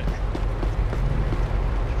points, but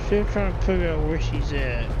still trying to figure out where she's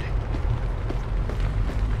at.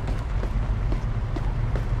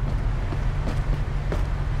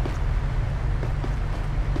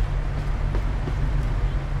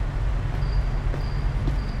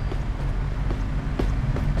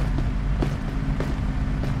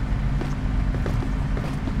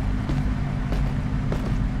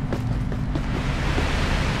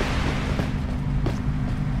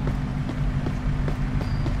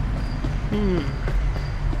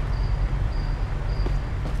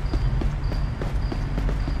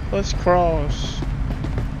 Let's cross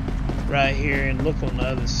right here and look on the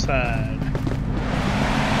other side.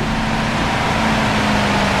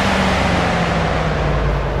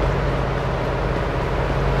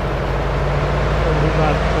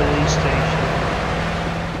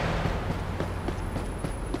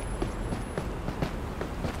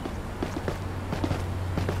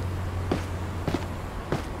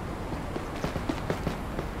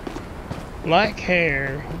 Black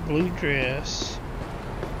hair, blue dress,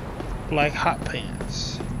 black hot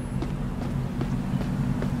pants.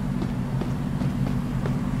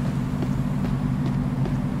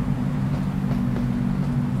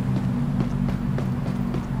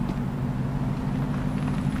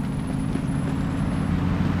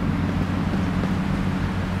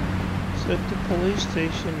 At the police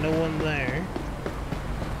station, no one there.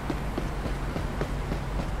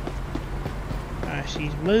 Alright,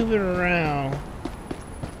 she's moving around.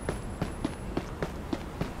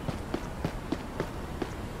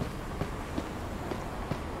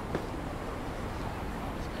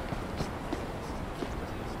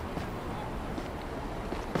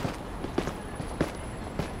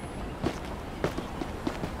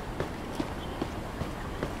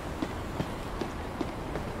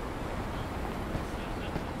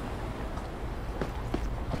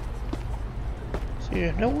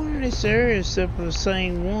 There's no one in this area except for the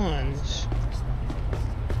same ones.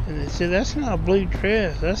 And they said that's not a blue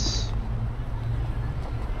dress, that's...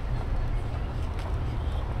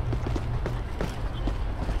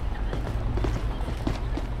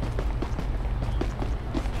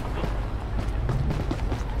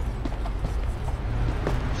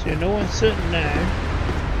 So no one's sitting there.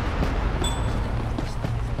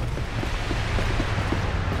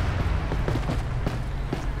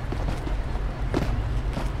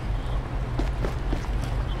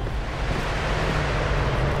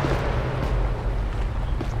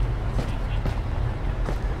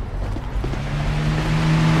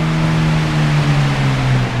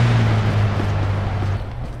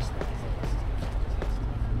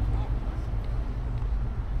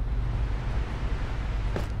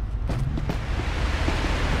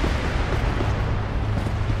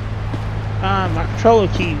 My controller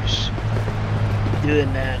keeps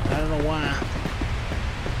doing that. I don't know why.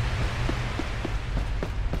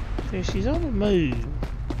 See, she's on the move.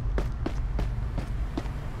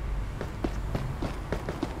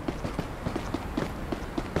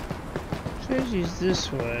 Says she's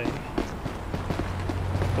this way.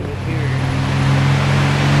 Over here.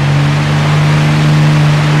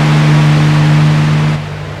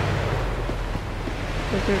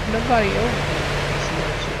 But there's nobody over there.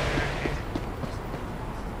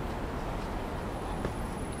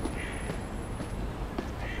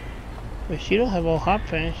 But she don't have all hot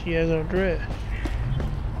pants, she has a dress.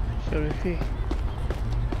 So does she.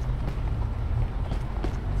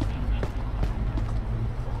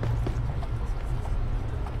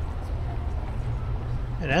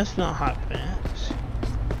 And that's not hot pants.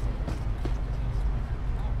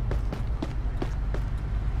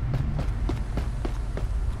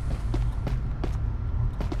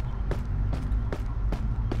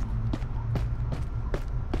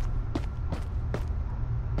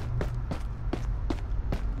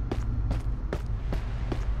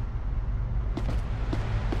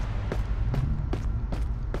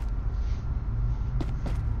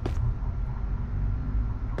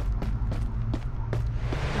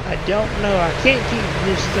 I don't know. I can't keep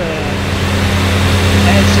this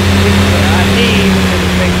acid that I need to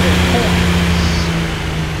make the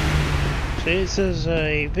points. See, it says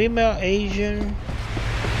a female Asian,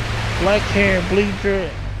 black hair,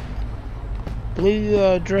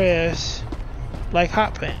 blue dress, black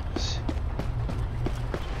hot pants,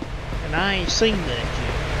 and I ain't seen that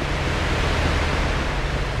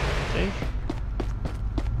yet. See?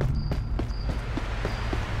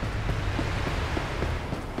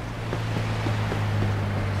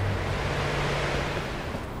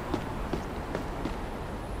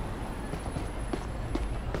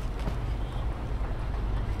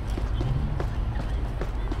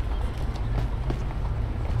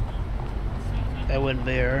 That wouldn't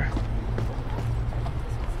be her.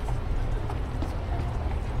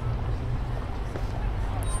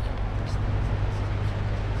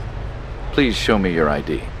 Please show me your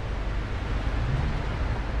ID.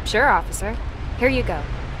 Sure, officer. Here you go.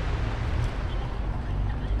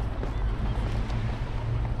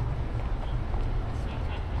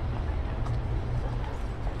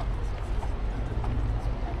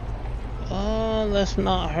 Oh, that's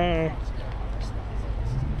not her.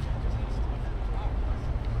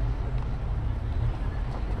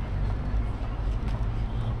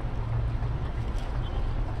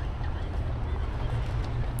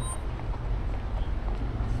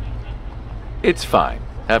 It's fine.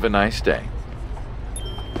 Have a nice day.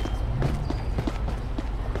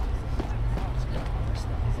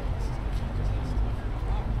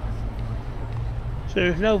 So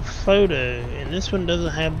there's no photo, and this one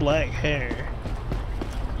doesn't have black hair.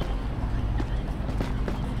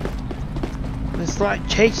 It's like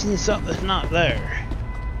chasing something that's not there.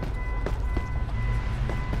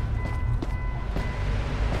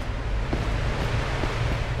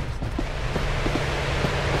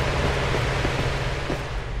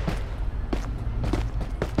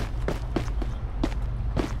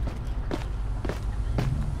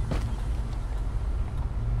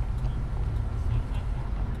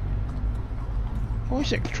 I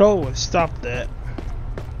wish the controller would stop that.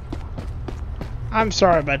 I'm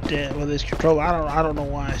sorry about that with this controller. I don't know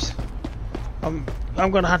why. I'm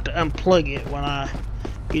gonna have to unplug it when I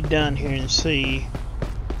get done here and see.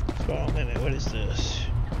 So a minute, what is this?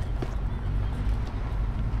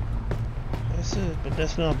 This is, but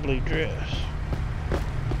that's not a blue dress.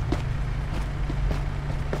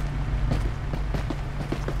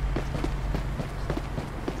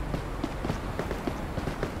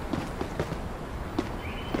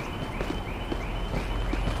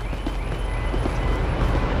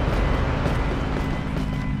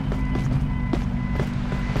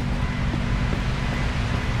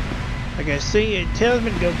 Okay, see, it tells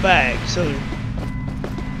me to go back, so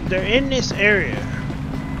they're in this area.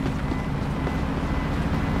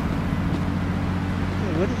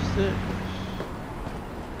 Hey, what is this?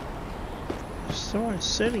 There's someone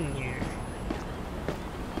sitting here.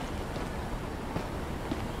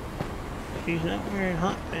 She's not wearing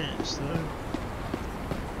hot pants, though.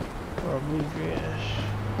 Or a blue dress.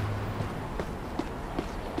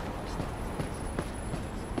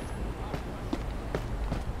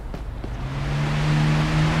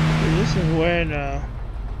 This is where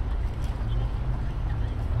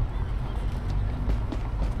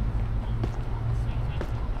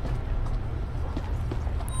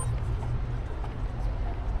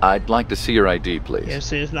I'd like to see your ID, please. yeah,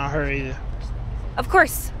 see, it's not her either. Of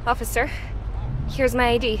course, officer. Here's my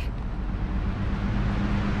ID.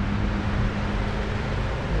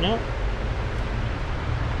 Nope.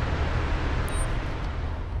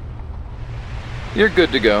 You're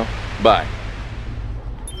good to go. Bye.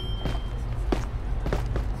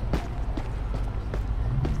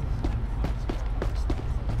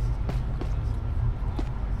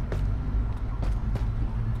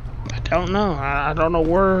 I don't know. I don't know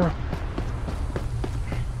where.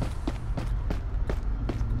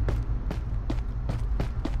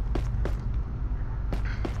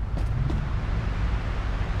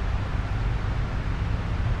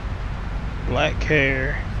 Black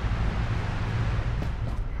hair,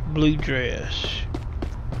 blue dress.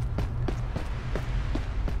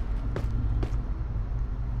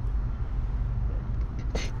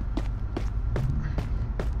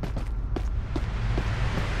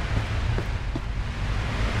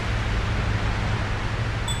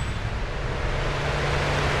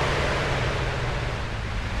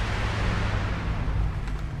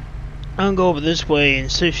 I'm gonna go over this way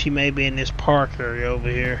and see if she may be in this park area over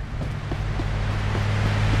here.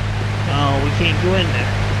 Oh, we can't go in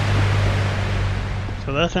there.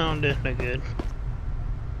 So that sound is no good.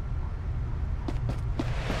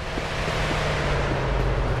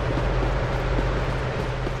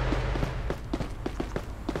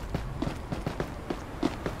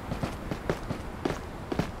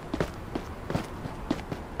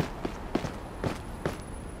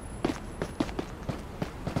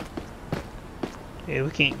 Yeah,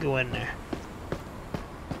 we can't go in there.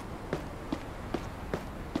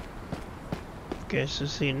 Okay, so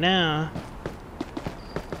see now,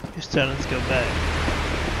 it's telling us to go back.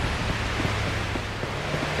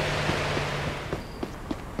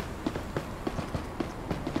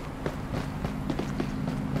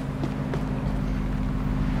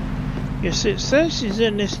 Yes, it says she's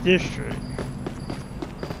in this district.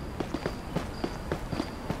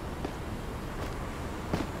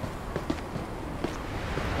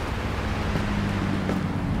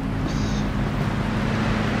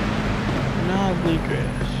 Blue dress.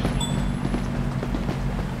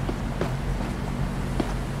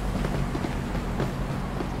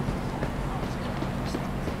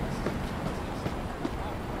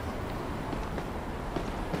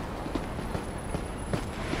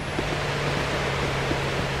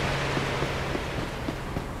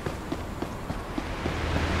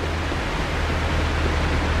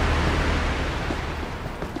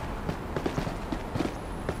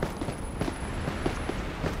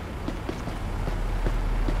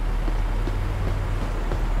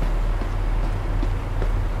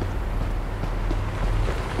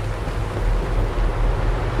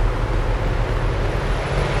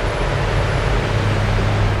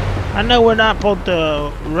 I know we're not supposed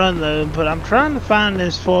to run though, but I'm trying to find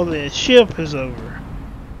this before the shift is over.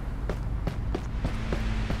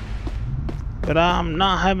 But I'm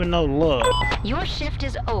not having no luck. Your shift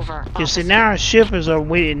is over. You see, now our shift is over,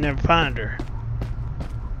 we didn't never find her.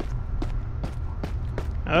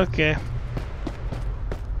 Okay.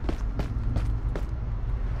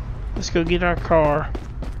 Let's go get our car.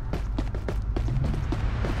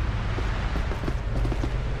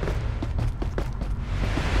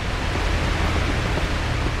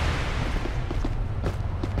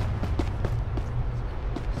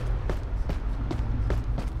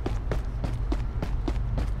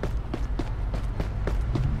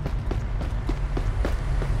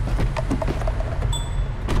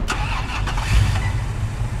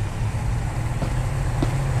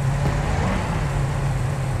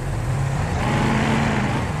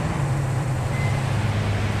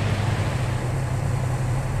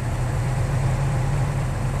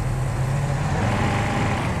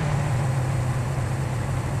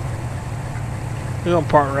 We're gonna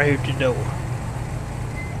park right here at the door.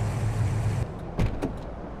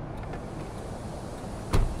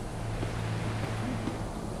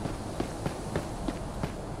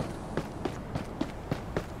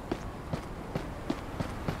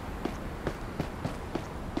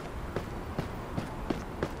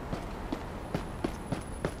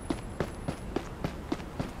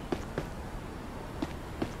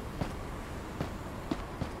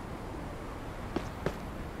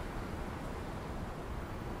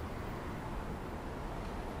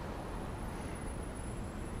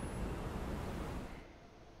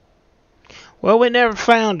 Well, we never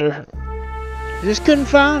found her. Just couldn't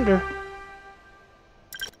find her.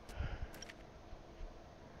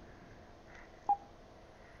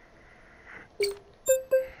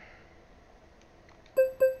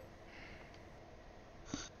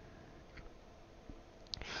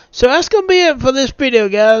 So that's gonna be it for this video,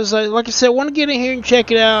 guys. Like I said, I want to get in here and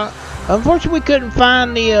check it out. Unfortunately, we couldn't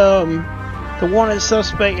find the wanted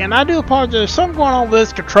suspect, and I do apologize. There's something going on with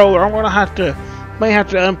this controller. I'm gonna may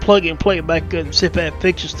have to unplug it and plug it back up and see if that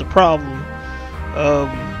fixes the problem.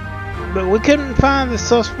 But we couldn't find the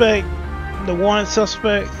suspect, the wanted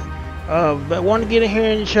suspect. But I want to get in here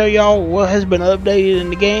and show y'all what has been updated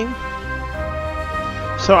in the game.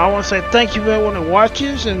 So I want to say thank you for everyone who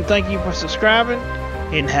watches, and thank you for subscribing,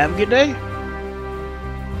 and have a good day.